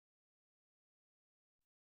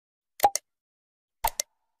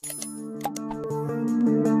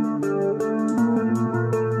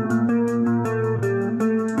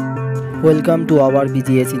Welcome to our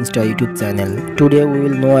BGS Insta YouTube channel. Today we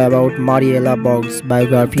will know about Marielle Borges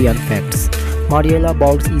Biography and Facts. Marielle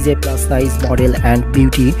Borges is a plus-size model and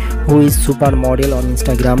beauty who is supermodel on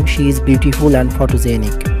Instagram. She is beautiful and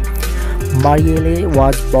photogenic. Marielle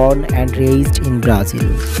was born and raised in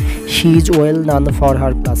Brazil. She is well known for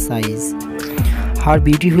her plus size. Her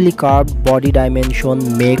beautifully carved body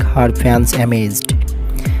dimension make her fans amazed.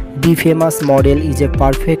 The famous model is a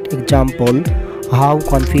perfect example how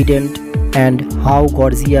confident and how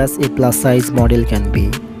gorgeous a plus-size model can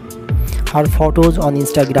be. Her photos on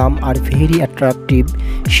Instagram are very attractive.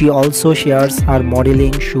 She also shares her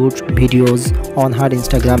modeling shoot videos on her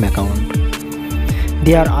Instagram account.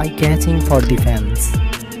 They are eye-catching for the fans.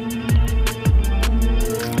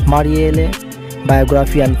 Marielle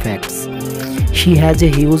Biography and Facts. She has a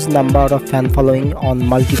huge number of fan following on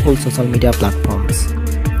multiple social media platforms.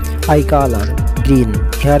 Eye color, green,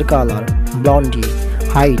 hair color, blondie,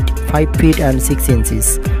 height 5 feet and 6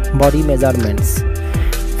 inches, body measurements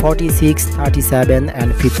 46, 37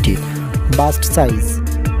 and 50, bust size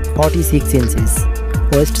 46 inches,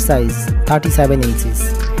 waist size 37 inches,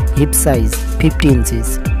 hip size 50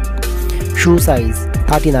 inches, shoe size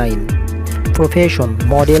 39, profession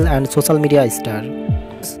model and social media star.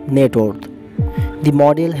 Net worth. The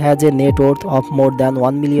model has a net worth of more than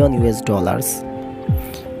 $1 million US.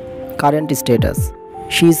 Current status.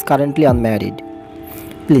 She is currently unmarried.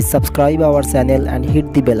 Please subscribe our channel and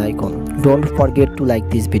hit the bell icon. Don't forget to like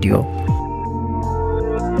this video.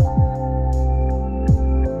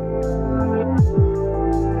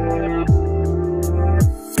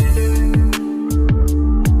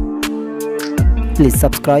 Please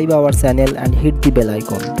subscribe our channel and hit the bell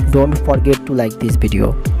icon. Don't forget to like this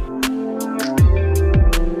video.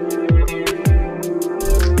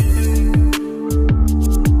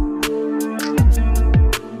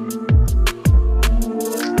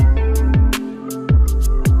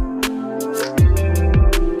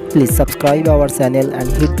 Please subscribe our channel and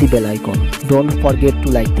hit the bell icon. Don't forget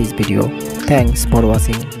to like this video. Thanks for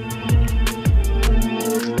watching.